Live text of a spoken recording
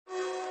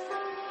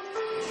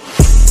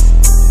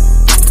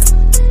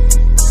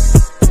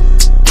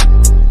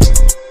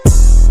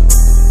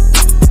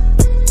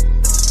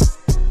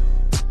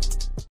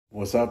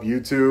What's up,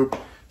 YouTube?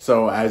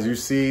 So as you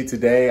see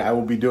today, I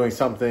will be doing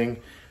something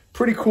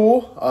pretty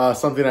cool,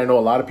 something I know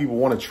a lot of people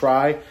want to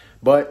try,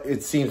 but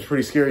it seems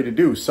pretty scary to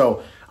do.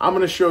 So I'm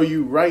going to show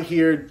you right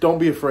here. Don't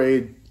be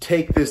afraid.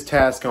 Take this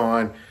task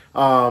on,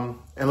 and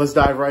let's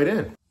dive right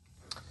in.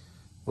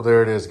 Well,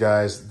 there it is,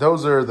 guys.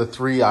 Those are the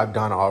 3 I've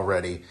done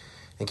already.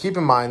 And keep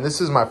in mind, this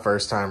is my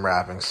first time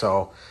wrapping,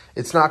 so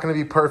it's not going to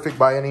be perfect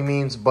by any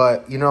means,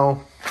 but, you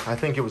know, I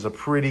think it was a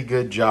pretty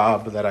good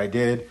job that I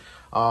did.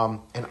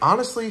 And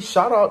honestly,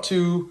 shout out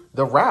to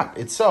the wrap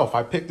itself.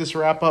 I picked this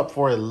wrap up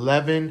for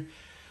 11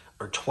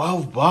 or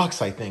 12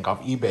 bucks, I think,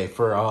 off eBay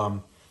for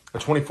a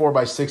 24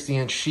 by 60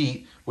 inch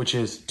sheet, which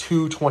is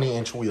 2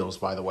 20-inch wheels,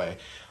 by the way.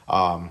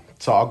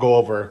 So I'll go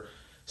over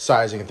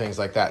sizing and things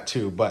like that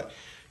too. But,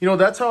 you know,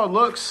 that's how it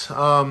looks.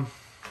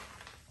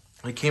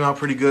 It came out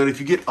pretty good. If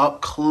you get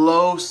up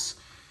close,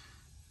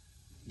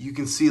 you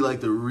can see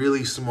like the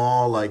really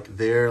small, like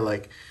there,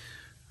 like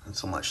not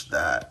so much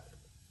that.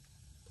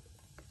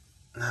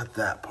 Not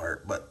that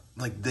part, but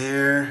like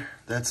there,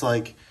 that's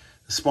like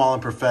the small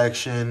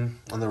imperfection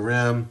on the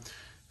rim.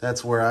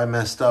 That's where I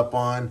messed up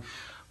on.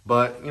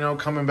 But, you know,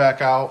 coming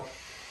back out,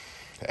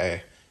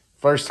 hey,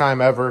 first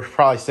time ever,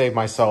 probably saved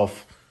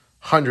myself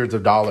hundreds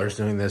of dollars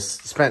doing this.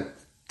 Spent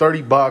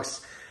 30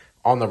 bucks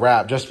on the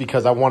wrap just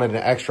because I wanted an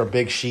extra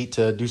big sheet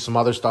to do some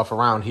other stuff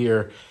around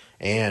here.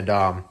 And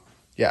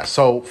yeah,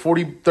 so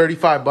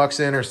 35 bucks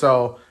in or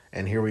so,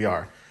 and here we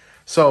are.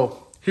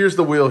 So here's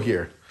the wheel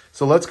here.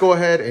 So let's go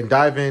ahead and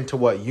dive into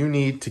what you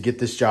need to get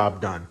this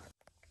job done.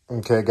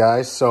 Okay,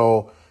 guys,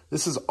 so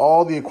this is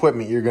all the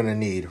equipment you're gonna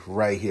need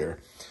right here.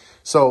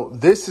 So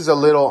this is a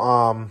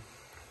little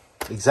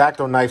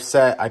X-Acto knife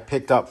set I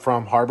picked up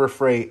from Harbor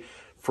Freight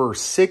for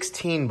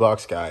 16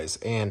 bucks, guys.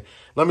 And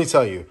let me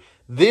tell you,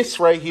 this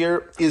right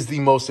here is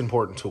the most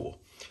important tool.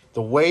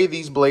 The way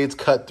these blades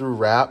cut through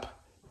wrap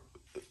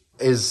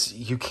is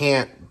you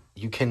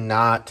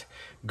cannot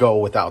go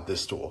without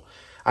this tool.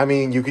 I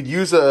mean, you could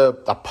use a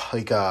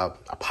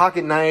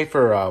pocket knife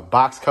or a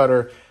box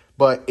cutter,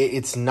 but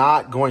it's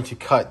not going to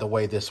cut the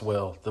way this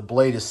will. The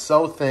blade is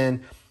so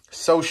thin,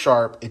 so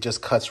sharp, it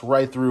just cuts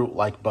right through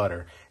like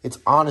butter. It's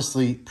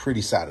honestly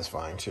pretty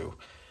satisfying too.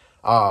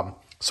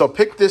 So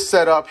pick this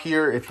set up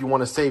here if you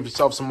want to save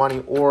yourself some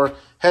money, or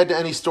head to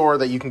any store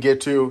that you can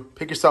get to.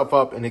 Pick yourself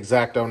up an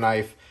X-Acto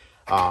knife,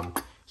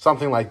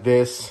 something like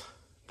this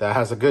that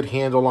has a good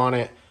handle on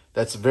it,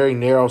 that's very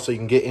narrow so you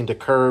can get into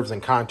curves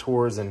and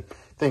contours and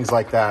things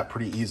like that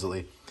pretty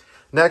easily.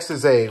 Next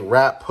is a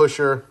wrap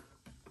pusher,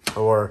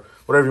 or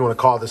whatever you want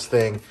to call this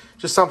thing.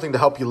 Just something to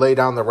help you lay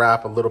down the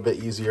wrap a little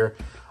bit easier.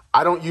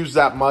 I don't use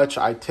that much.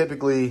 I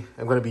typically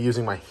am going to be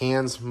using my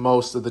hands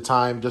most of the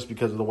time just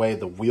because of the way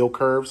the wheel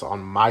curves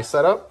on my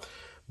setup.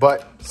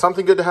 But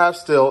something good to have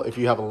still if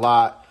you have a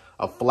lot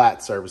of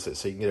flat surfaces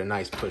so you can get a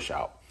nice push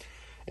out.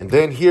 And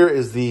then here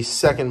is the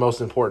second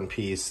most important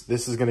piece.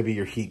 This is going to be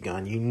your heat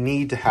gun. You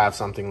need to have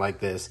something like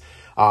this.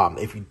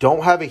 If you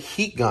don't have a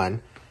heat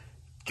gun,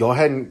 go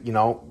ahead and, you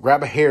know,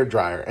 grab a hair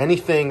dryer.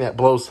 Anything that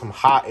blows some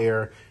hot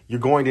air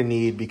you're going to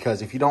need,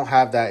 because if you don't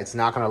have that, it's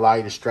not going to allow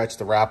you to stretch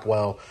the wrap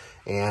well.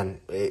 And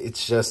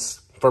it's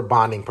just for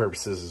bonding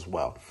purposes as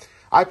well.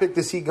 I picked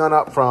this heat gun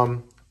up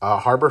from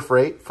Harbor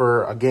Freight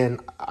for, again,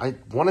 I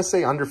want to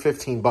say under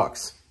 15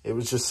 bucks. It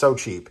was just so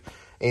cheap.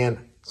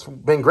 And it's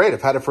been great.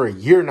 I've had it for a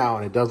year now,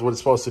 and it does what it's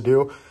supposed to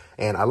do.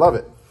 And I love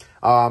it.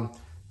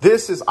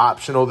 This is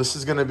optional. This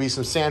is going to be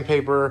some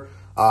sandpaper.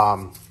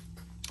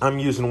 I'm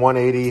using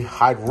 180.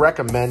 I'd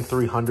recommend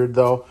 300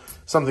 though.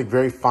 Something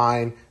very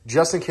fine,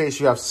 just in case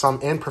you have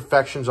some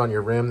imperfections on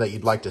your rim that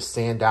you'd like to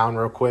sand down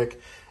real quick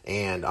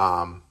and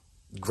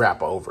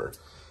wrap over.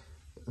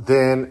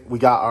 Then we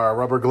got our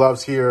rubber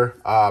gloves here.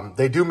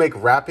 They do make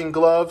wrapping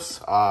gloves.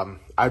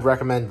 I'd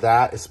recommend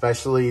that,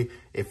 especially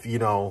if, you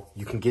know,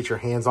 you can get your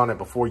hands on it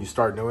before you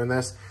start doing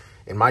this.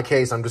 In my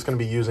case, I'm just going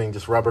to be using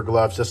just rubber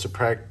gloves just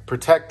to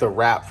protect the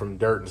wrap from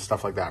dirt and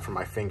stuff like that from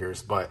my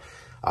fingers. But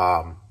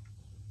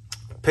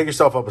pick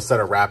yourself up a set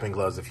of wrapping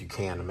gloves if you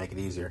can to make it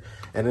easier.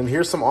 And then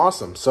here's some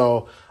Awesome.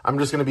 So I'm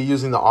just going to be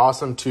using the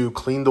Awesome to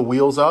clean the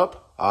wheels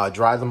up,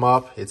 dry them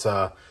up. It's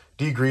a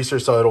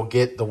degreaser, so it'll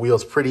get the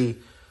wheels pretty,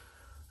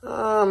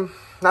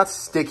 not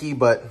sticky,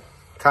 but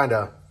kind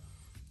of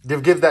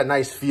give that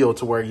nice feel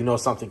to where you know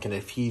something can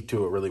adhere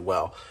to it really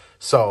well.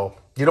 So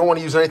you don't want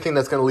to use anything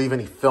that's going to leave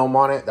any film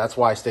on it. That's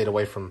why I stayed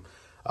away from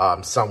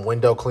some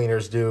window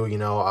cleaners do, you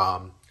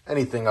know,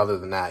 anything other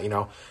than that, you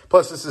know.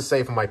 Plus, this is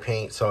safe on my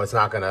paint, so it's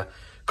not going to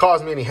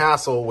cause me any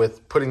hassle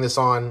with putting this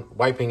on,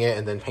 wiping it,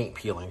 and then paint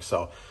peeling.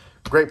 So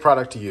great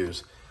product to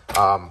use.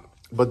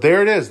 But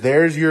there it is.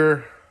 There's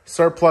your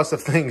surplus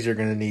of things you're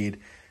going to need.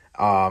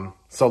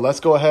 So let's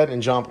go ahead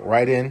and jump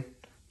right in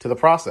to the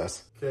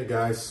process. Okay,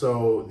 guys,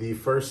 so the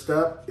first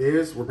step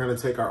is we're going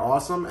to take our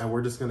Awesome and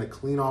we're just going to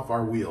clean off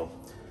our wheel.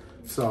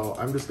 So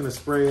I'm just going to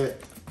spray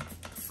it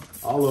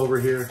all over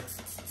here,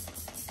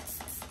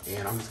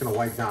 and I'm just going to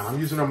wipe down. I'm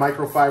using a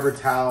microfiber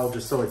towel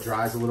just so it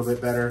dries a little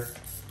bit better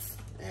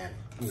and,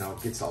 you know,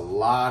 gets a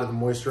lot of the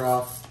moisture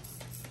off.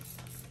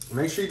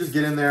 Make sure you just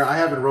get in there. I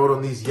haven't rode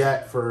on these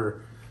yet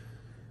for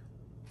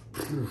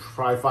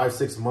probably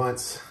 5-6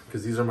 months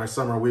because these are my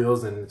summer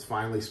wheels and it's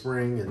finally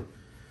spring. And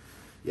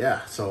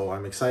yeah, so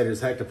I'm excited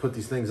as heck to put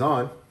these things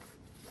on.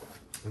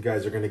 You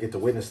guys are going to get to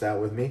witness that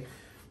with me.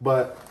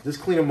 But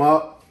just clean them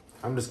up.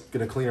 I'm just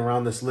going to clean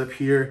around this lip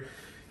here.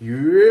 You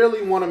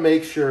really want to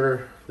make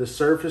sure the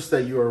surface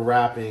that you are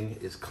wrapping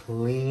is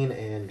clean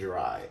and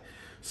dry.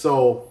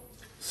 So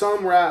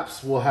some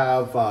wraps will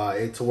have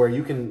it to where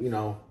you can, you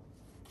know,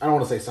 I don't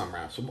want to say some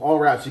wraps. All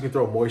wraps, you can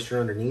throw moisture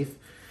underneath.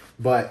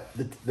 But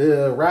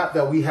the wrap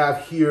that we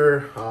have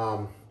here,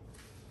 I'm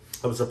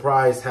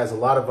surprised, has a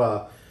lot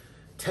of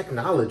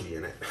technology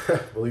in it,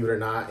 believe it or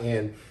not.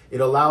 And it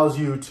allows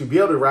you to be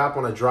able to wrap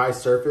on a dry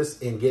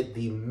surface and get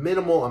the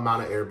minimal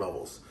amount of air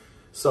bubbles.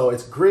 So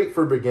it's great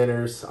for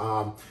beginners.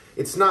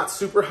 It's not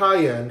super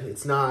high end.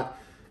 It's not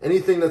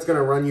anything that's going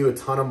to run you a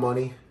ton of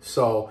money.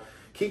 So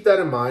keep that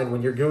in mind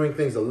when you're doing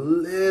things a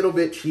little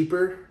bit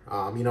cheaper.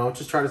 You know,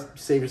 just try to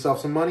save yourself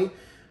some money.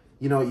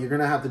 You know, you're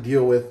going to have to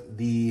deal with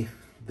the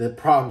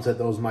problems that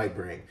those might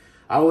bring.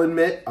 I will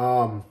admit,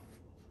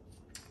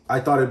 I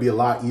thought it'd be a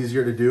lot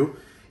easier to do.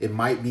 It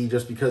might be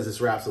just because this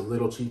wrap's a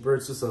little cheaper.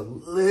 It's just a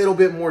little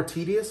bit more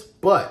tedious,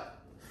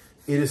 but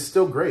it is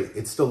still great.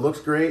 It still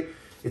looks great.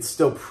 It's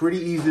still pretty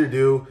easy to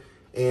do.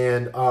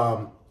 And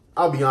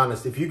I'll be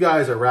honest, if you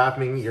guys are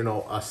wrapping, you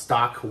know, a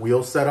stock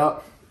wheel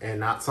setup and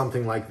not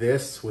something like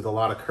this with a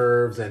lot of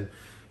curves and,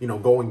 you know,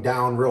 going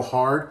down real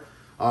hard,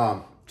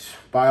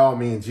 by all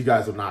means, you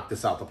guys will knock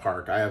this out the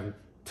park. I have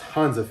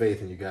tons of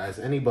faith in you guys.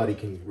 Anybody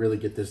can really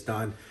get this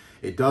done.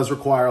 It does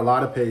require a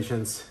lot of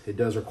patience. It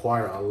does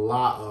require a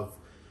lot of,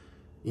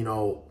 you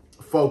know,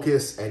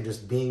 focus and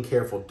just being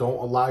careful. Don't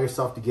allow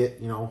yourself to get,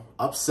 you know,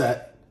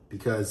 upset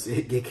because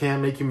it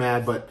can make you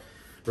mad. But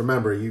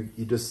remember, you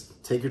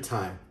just take your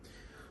time.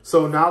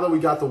 So now that we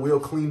got the wheel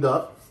cleaned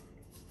up,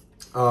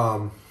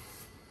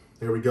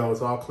 there we go.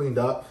 It's all cleaned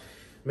up.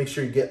 Make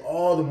sure you get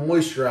all the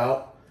moisture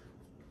out.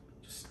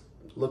 Just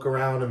look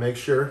around and make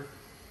sure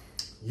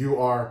you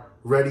are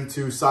ready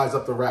to size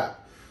up the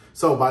wrap.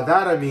 So by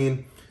that, I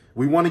mean,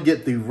 we want to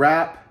get the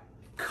wrap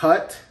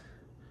cut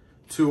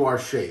to our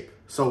shape.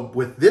 So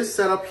with this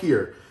setup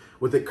here,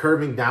 with it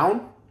curving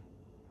down,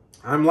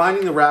 I'm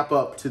lining the wrap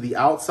up to the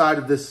outside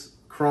of this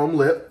chrome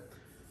lip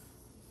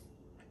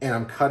and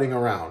I'm cutting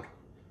around.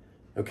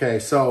 Okay,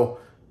 so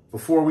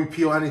before we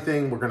peel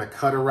anything, we're gonna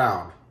cut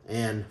around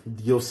and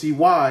you'll see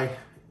why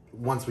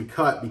once we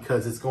cut,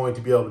 because it's going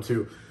to be able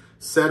to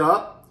set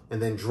up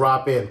and then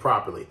drop in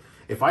properly.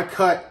 If I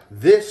cut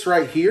this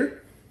right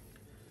here,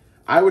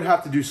 I would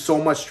have to do so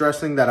much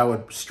stretching that I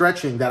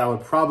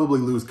would probably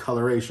lose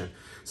coloration.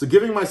 So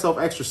giving myself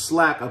extra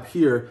slack up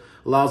here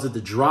allows it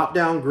to drop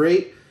down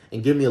great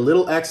and give me a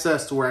little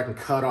excess to where I can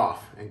cut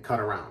off and cut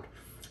around.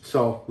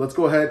 So let's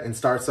go ahead and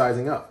start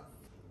sizing up.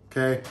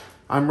 Okay,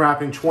 I'm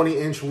wrapping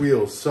 20-inch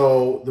wheels.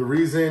 So the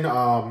reason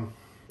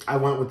I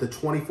went with the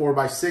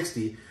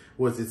 24x60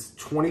 was it's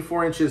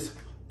 24 inches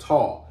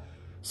tall.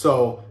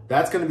 So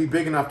that's gonna be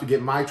big enough to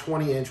get my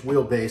 20-inch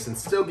wheelbase and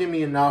still give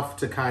me enough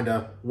to kind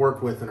of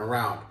work with and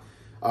around.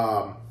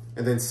 And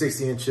then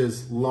 60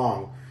 inches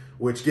long,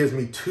 which gives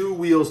me 2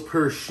 wheels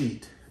per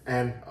sheet.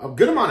 And a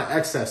good amount of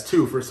excess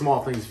too for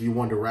small things if you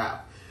want to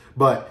wrap.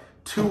 But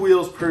 2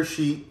 wheels per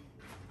sheet,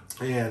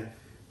 and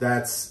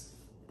that's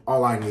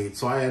all I need.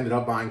 So I ended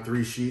up buying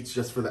 3 sheets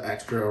just for the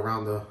extra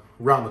around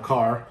the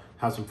car,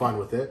 have some fun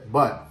with it.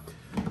 But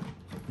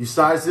you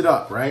sized it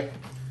up, right?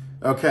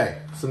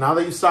 Okay, so now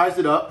that you sized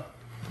it up,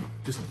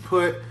 just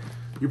put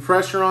your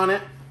pressure on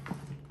it,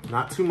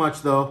 not too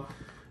much though,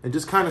 and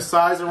just kind of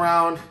size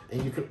around,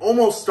 and you can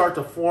almost start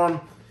to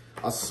form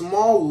a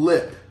small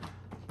lip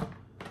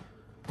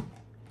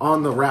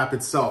on the wrap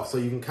itself, so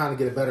you can kind of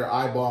get a better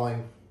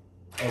eyeballing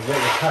of what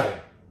you're cutting.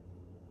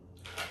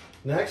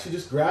 Next, you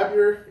just grab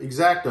your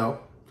X-Acto,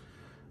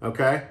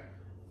 okay?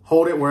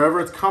 Hold it wherever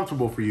it's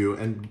comfortable for you,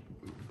 and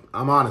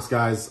I'm honest,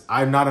 guys,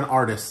 I'm not an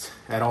artist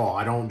at all.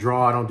 I don't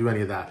draw, I don't do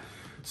any of that.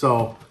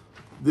 So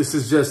this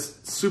is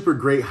just super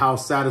great how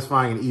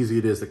satisfying and easy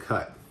it is to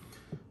cut.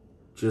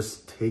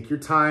 Just take your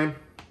time,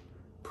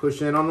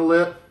 push in on the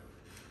lip,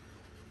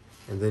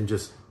 and then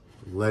just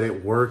let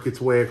it work its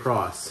way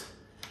across.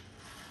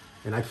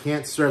 And I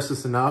can't stress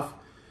this enough,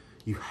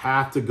 you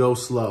have to go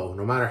slow.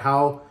 No matter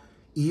how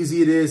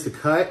easy it is to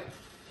cut,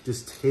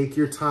 just take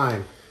your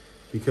time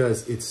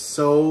because it's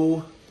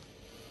so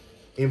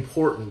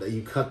important that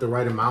you cut the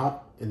right amount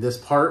in this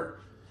part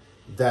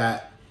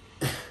that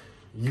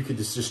you could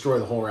just destroy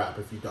the whole wrap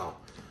if you don't.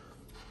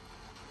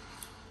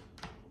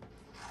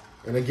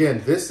 And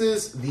again, this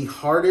is the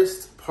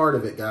hardest part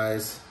of it,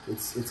 guys.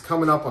 It's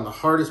coming up on the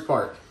hardest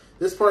part.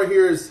 This part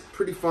here is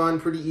pretty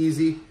fun, pretty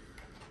easy.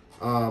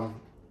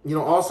 You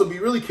know, also be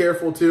really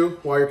careful too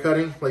while you're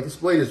cutting. Like this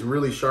blade is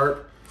really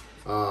sharp.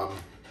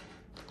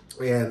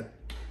 And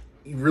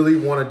you really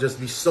want to just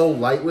be so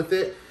light with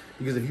it,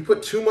 because if you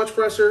put too much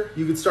pressure,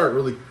 you could start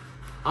really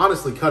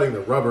honestly cutting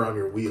the rubber on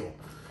your wheel.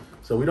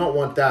 So we don't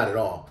want that at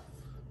all.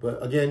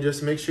 But again,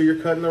 just make sure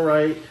you're cutting the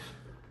right.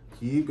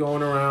 Keep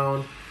going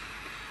around.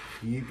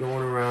 keep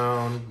going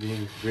around,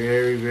 being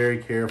very,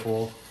 very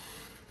careful.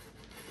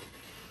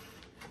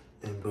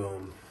 And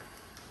boom.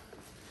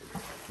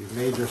 You've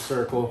made your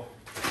circle.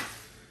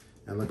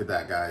 And look at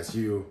that, guys.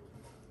 You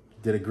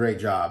did a great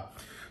job.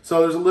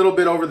 So there's a little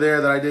bit over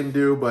there that I didn't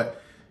do,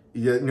 but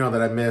you know,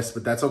 that I missed,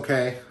 but that's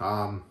okay.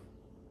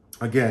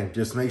 Again,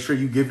 just make sure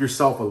you give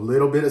yourself a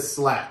little bit of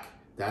slack.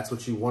 That's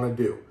what you want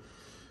to do.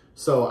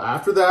 So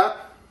after that,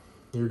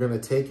 you're going to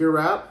take your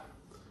wrap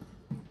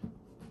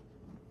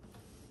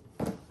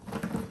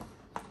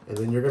and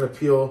then you're going to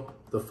peel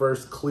the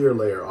first clear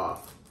layer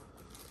off.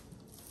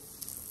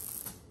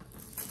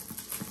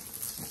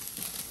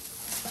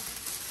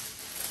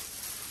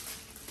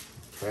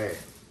 Okay,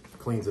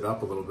 cleans it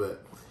up a little bit.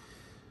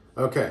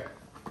 Okay,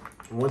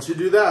 once you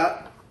do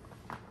that,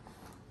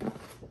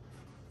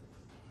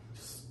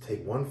 just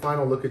take one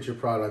final look at your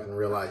product and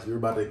realize you're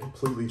about to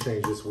completely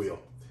change this wheel.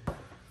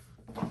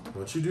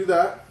 Once you do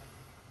that,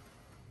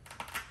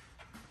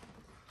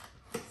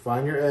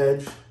 find your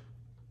edge.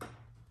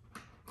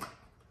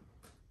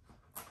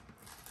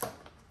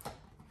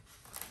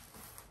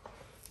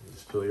 And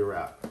just peel your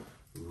wrap.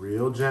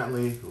 Real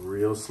gently,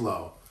 real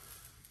slow.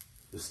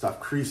 This stuff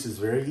creases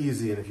very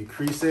easy, and if you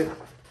crease it,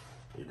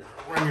 you're gonna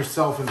run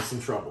yourself into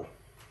some trouble.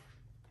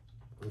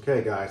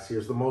 Okay, guys,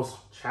 here's the most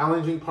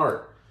challenging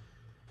part.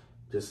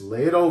 Just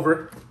lay it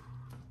over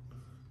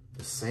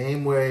the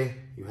same way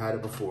you had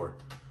it before.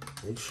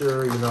 Make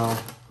sure, you know,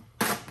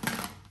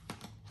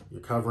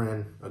 you're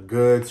covering a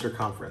good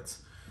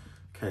circumference.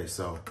 Okay,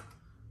 so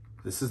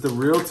this is the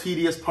real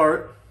tedious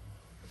part.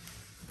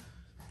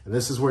 And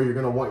this is where you're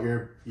gonna want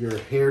your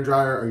hair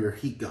dryer or your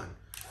heat gun.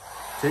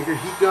 Take your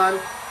heat gun,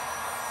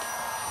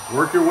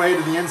 work your way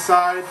to the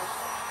inside,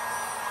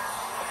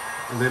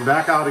 and then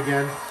back out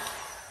again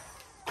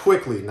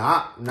quickly,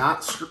 not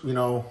you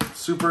know,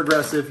 super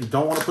aggressive. You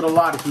don't want to put a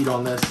lot of heat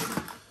on this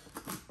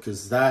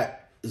because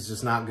that is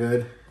just not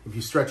good. If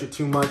you stretch it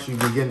too much, you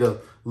begin to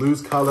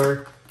lose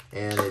color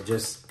and it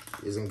just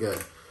isn't good.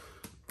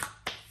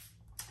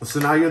 So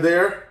now you're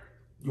there.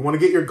 You want to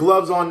get your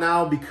gloves on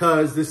now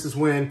because this is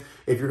when,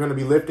 if you're going to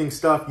be lifting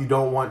stuff, you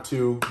don't want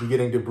to be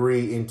getting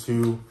debris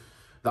into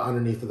the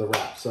underneath of the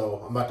wrap.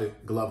 So I'm about to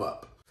glove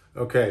up.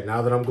 Okay,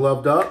 now that I'm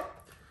gloved up,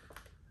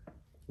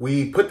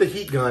 we put the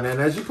heat gun, and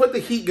as you put the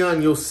heat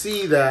gun, you'll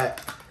see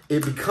that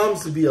it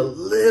becomes to be a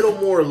little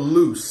more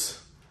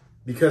loose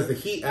because the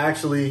heat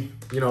actually,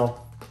 you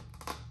know,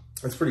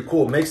 it's pretty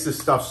cool. It makes this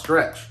stuff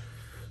stretch.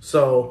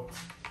 So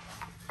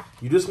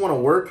you just want to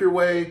work your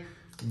way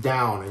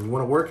down and you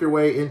want to work your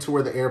way into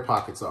where the air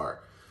pockets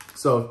are.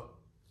 So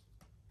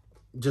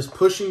just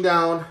pushing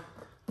down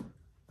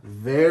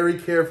very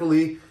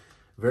carefully,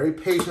 very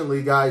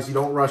patiently, guys. You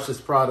don't rush this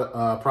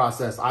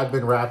process. I've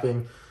been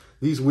wrapping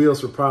these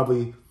wheels for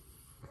probably,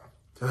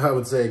 I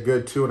would say, a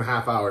good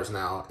 2.5 hours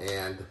now,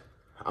 and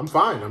I'm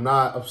fine. I'm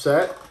not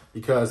upset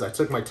because I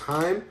took my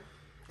time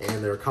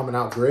and they're coming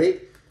out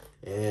great.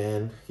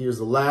 And here's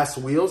the last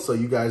wheel, so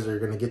you guys are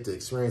gonna get to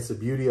experience the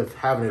beauty of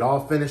having it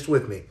all finished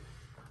with me.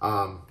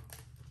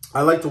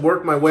 I like to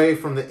work my way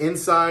from the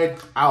inside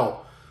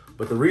out,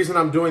 but the reason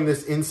I'm doing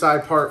this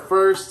inside part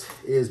first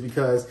is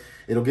because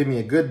it'll give me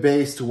a good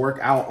base to work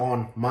out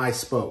on my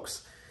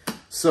spokes.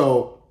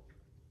 So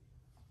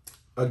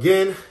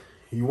again,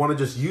 you want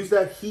to just use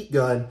that heat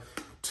gun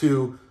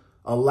to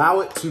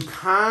allow it to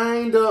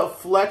kind of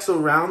flex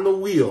around the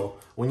wheel.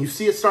 When you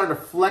see it starting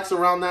to flex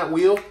around that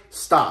wheel,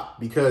 stop,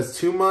 because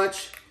too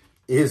much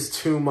is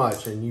too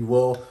much and you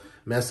will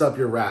mess up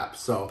your wrap.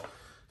 So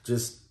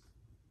just,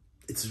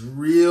 it's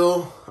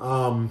real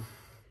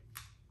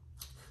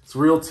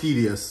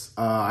tedious.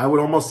 I would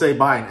almost say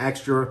buy an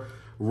extra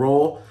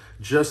roll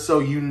just so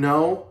you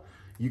know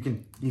you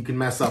can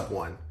mess up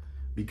one,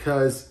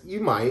 because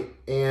you might,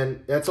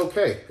 and that's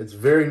okay. It's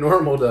very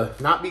normal to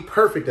not be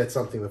perfect at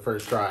something the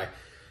first try.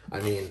 I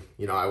mean,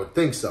 you know, I would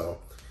think so,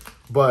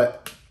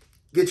 but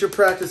get your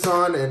practice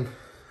on, and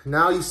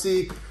now you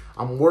see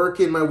I'm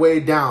working my way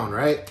down,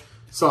 right?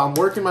 So I'm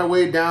working my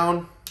way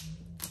down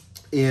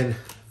in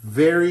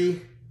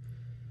very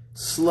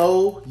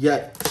slow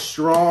yet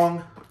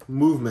strong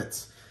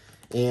movements.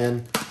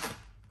 And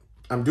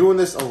I'm doing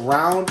this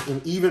around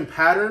an even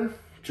pattern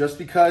just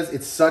because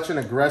it's such an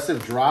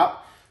aggressive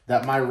drop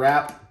that my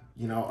wrap,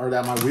 you know, or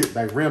that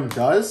my rim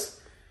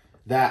does,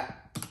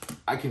 that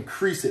I can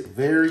crease it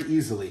very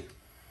easily.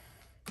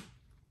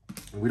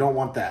 And we don't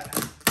want that.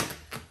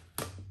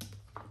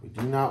 We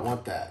do not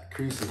want that.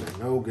 Creases are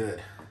no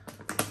good.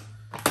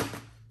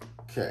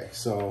 Okay,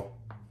 so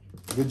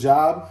good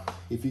job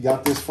if you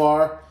got this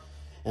far.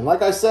 And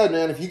like I said,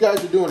 man, if you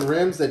guys are doing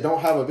rims that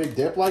don't have a big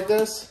dip like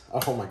this,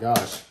 oh my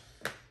gosh,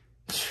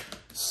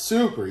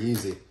 super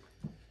easy.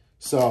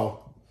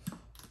 So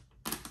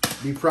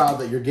be proud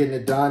that you're getting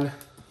it done.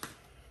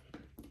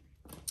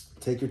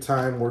 Take your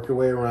time, work your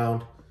way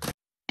around.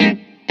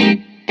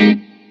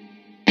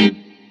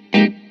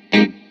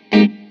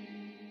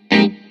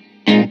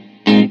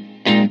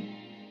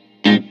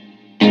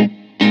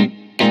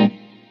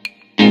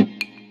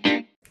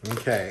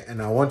 Okay, and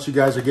now once you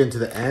guys are getting to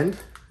the end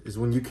is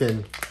when you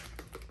can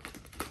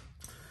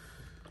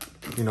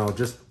you know,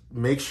 just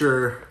make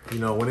sure, you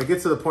know, when it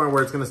gets to the point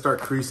where it's gonna start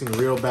creasing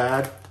real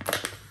bad,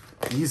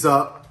 ease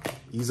up,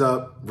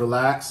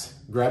 relax,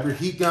 grab your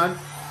heat gun,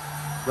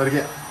 let it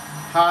get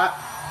hot,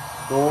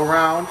 go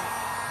around,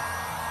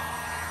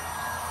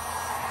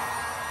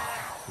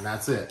 and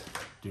that's it.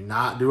 Do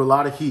not do a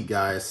lot of heat,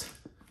 guys.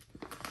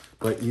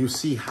 But you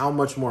see how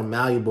much more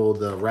malleable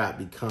the wrap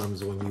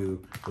becomes when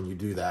you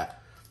do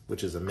that,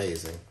 which is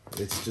amazing.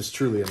 It's just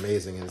truly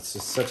amazing, and it's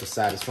just such a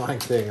satisfying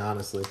thing,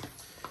 honestly.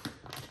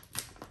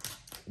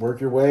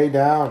 Work your way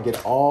down,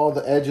 get all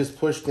the edges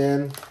pushed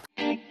in.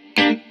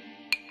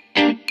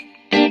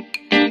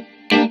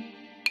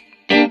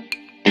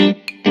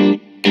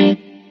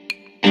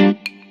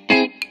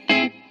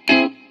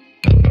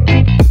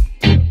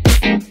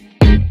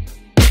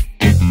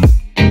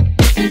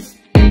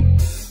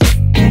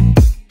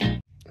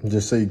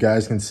 Just so you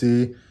guys can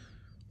see,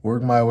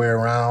 work my way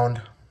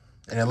around.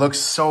 And it looks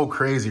so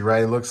crazy,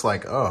 right? It looks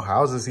like, oh,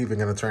 how is this even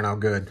gonna turn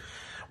out good?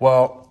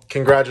 Well,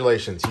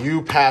 congratulations,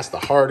 you passed the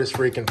hardest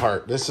freaking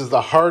part. This is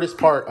the hardest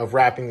part of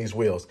wrapping these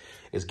wheels,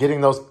 is getting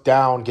those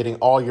down, getting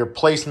all your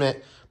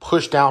placement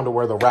pushed down to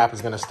where the wrap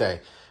is gonna stay.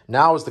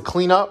 Now is the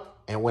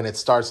cleanup and when it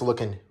starts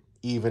looking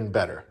even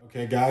better.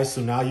 Okay guys,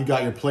 so now you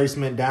got your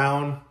placement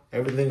down,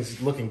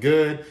 everything's looking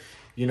good.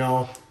 You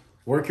know,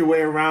 work your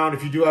way around.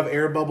 If you do have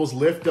air bubbles,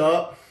 lift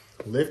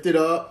it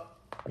up,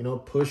 you know,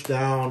 push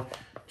down,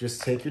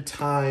 just take your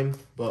time.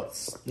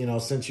 But, you know,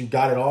 since you've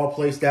got it all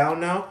placed down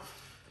now,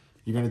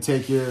 you're gonna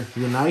take your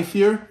knife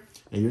here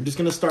and you're just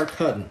gonna start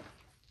cutting.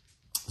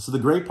 So the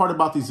great part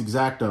about these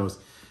X-Actos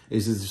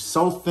is they're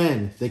so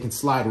thin, they can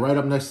slide right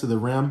up next to the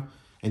rim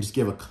and just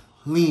give a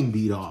clean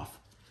bead off.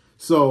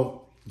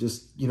 So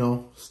just, you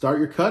know, start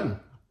your cutting.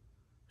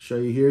 Show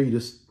you here, you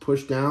just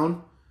push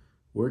down,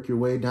 work your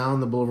way down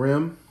the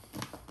rim.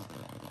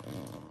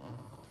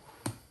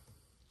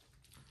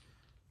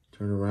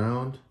 Turn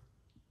around,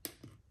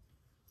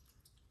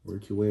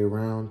 work your way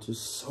around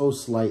just so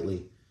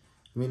slightly.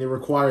 I mean, it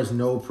requires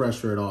no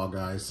pressure at all,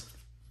 guys.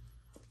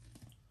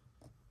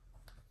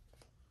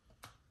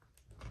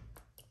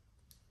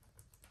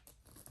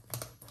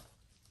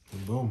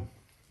 And boom,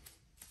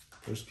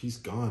 first piece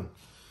gone.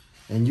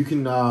 And you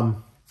can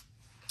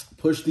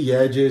push the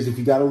edges. If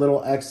you got a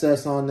little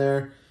excess on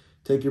there,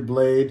 take your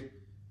blade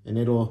and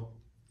it'll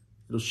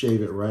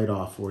shave it right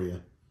off for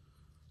you.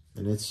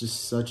 And it's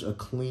just such a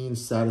clean,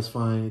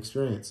 satisfying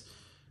experience.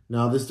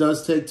 Now, this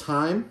does take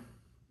time.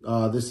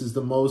 This is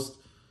the most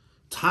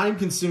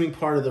time-consuming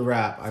part of the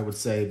wrap, I would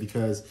say,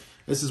 because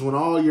this is when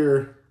all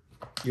your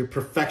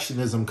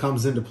perfectionism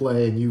comes into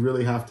play and you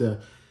really have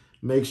to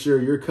make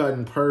sure you're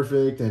cutting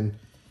perfect and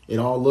it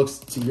all looks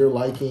to your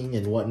liking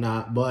and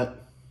whatnot.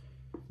 But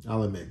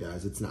I'll admit,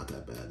 guys, it's not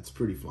that bad. It's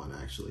pretty fun,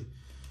 actually.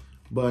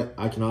 But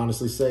I can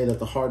honestly say that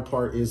the hard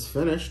part is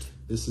finished.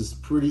 This is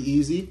pretty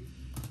easy.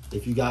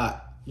 If you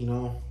got, you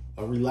know,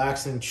 a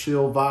relaxing,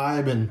 chill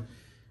vibe and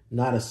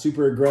not a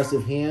super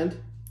aggressive hand,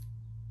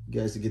 you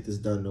guys can get this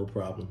done no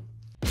problem.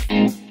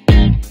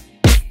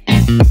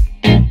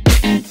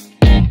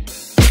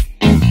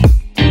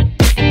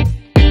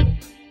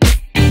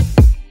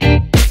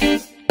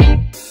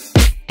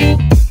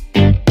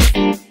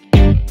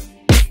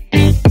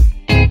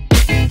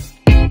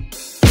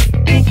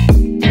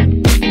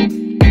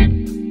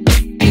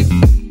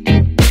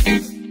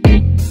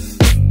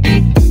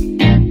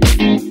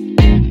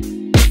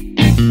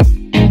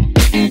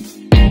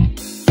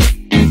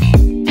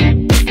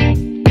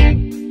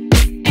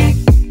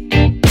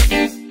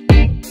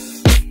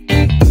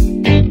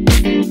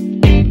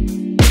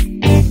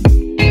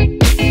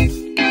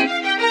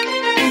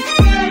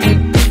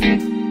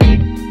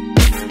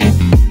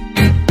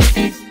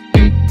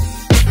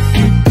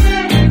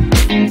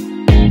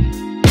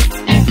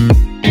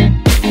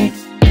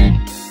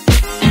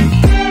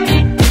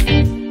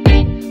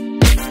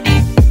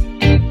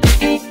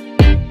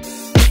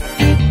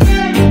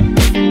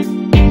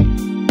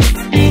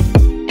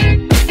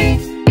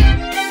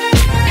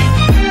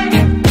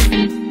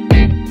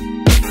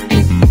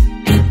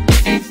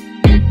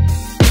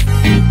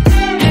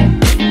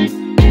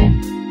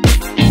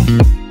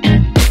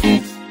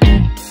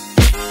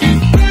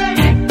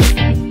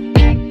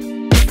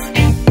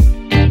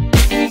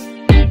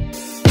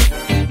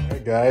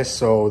 Guys,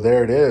 so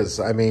there it is.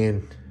 I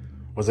mean,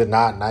 was it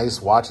not nice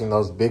watching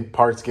those big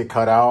parts get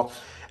cut out?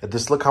 And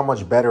just look how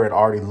much better it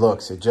already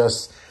looks. It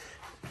just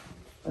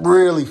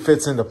really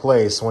fits into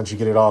place once you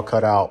get it all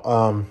cut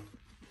out.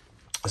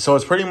 So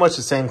it's pretty much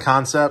the same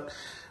concept.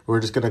 We're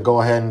just going to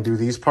go ahead and do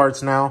these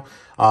parts now.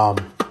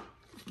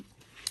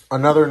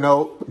 Another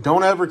note,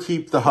 don't ever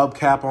keep the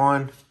hubcap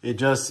on. It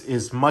just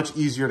is much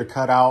easier to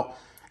cut out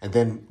and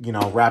then, you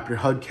know, wrap your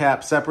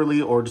hubcap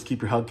separately, or just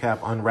keep your hubcap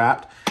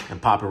unwrapped and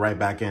pop it right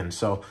back in.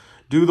 So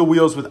do the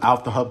wheels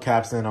without the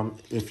hubcaps in them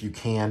if you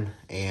can.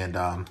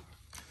 And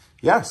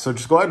yeah, so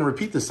just go ahead and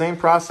repeat the same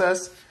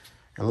process.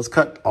 And let's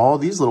cut all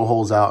these little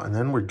holes out and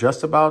then we're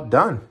just about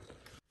done.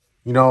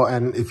 You know,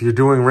 and if you're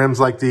doing rims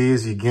like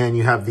these, again,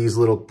 you have these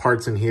little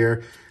parts in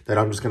here that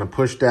I'm just going to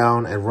push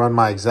down and run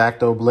my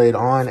X-Acto blade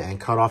on and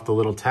cut off the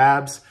little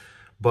tabs.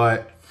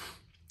 but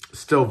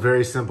still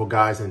very simple,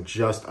 guys, and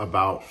just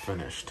about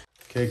finished.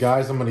 Okay,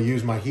 guys, I'm gonna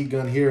use my heat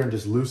gun here and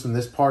just loosen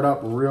this part up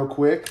real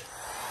quick.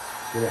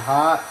 Get it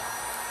hot.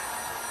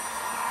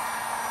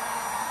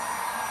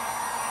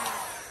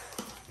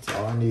 That's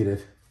all I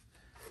needed.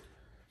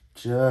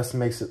 Just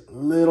makes it a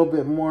little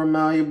bit more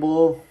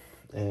malleable,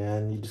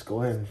 and you just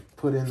go ahead and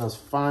put in those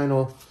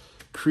final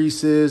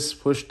creases,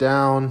 push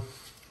down,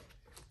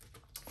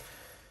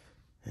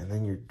 and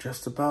then you're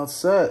just about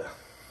set.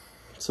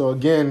 So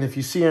again, if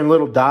you see in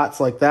little dots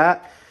like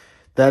that,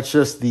 that's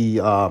just the,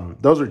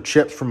 those are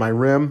chips from my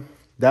rim.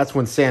 That's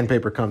when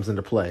sandpaper comes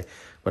into play.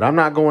 But I'm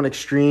not going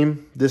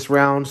extreme this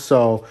round,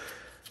 so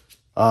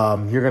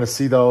you're gonna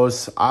see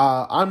those.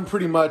 I'm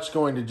pretty much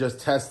going to just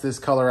test this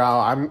color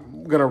out.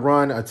 I'm gonna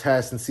run a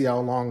test and see how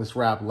long this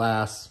wrap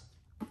lasts.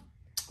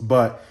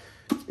 But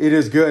it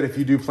is good if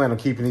you do plan on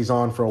keeping these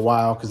on for a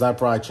while, because I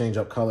probably change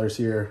up colors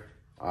here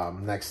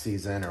next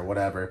season or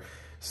whatever.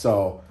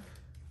 So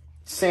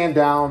sand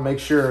down, make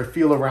sure,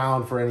 feel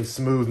around for any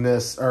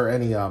smoothness or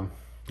any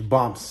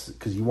bumps,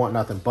 because you want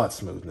nothing but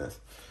smoothness.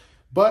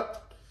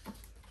 But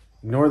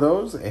ignore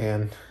those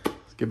and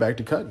let's get back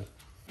to cutting.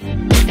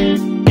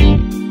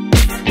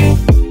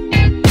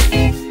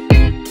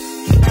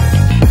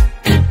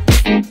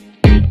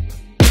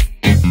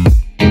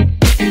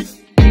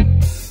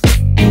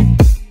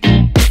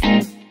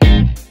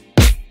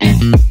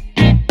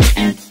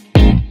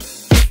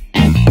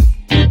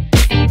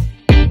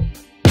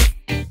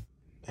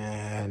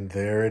 And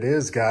there it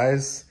is,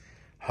 guys.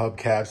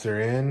 Hubcaps are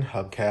in,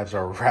 hubcaps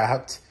are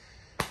wrapped.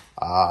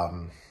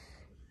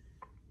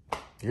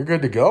 You're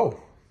good to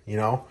go. You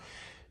know,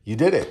 you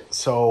did it.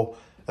 So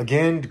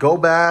again, go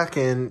back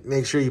and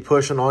make sure you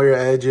push on all your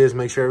edges,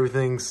 make sure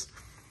everything's,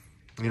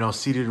 you know,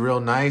 seated real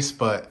nice.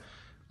 But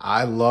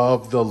I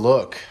love the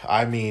look.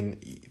 I mean,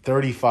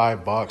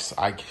 35 bucks,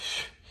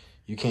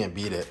 you can't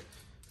beat it.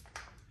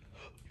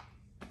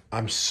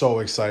 I'm so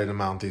excited to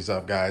mount these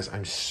up, guys.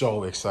 I'm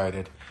so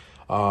excited.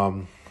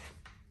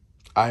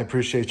 I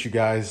appreciate you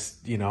guys,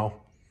 you know,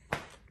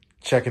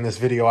 checking this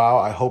video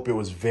out. I hope it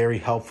was very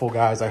helpful,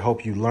 guys. I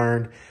hope you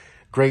learned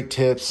great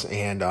tips,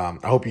 and I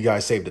hope you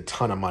guys saved a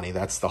ton of money.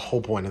 That's the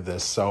whole point of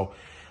this. So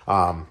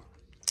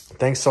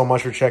thanks so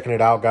much for checking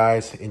it out,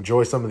 guys.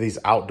 Enjoy some of these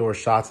outdoor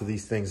shots of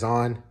these things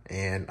on,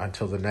 and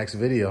until the next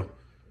video,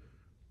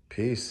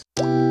 peace.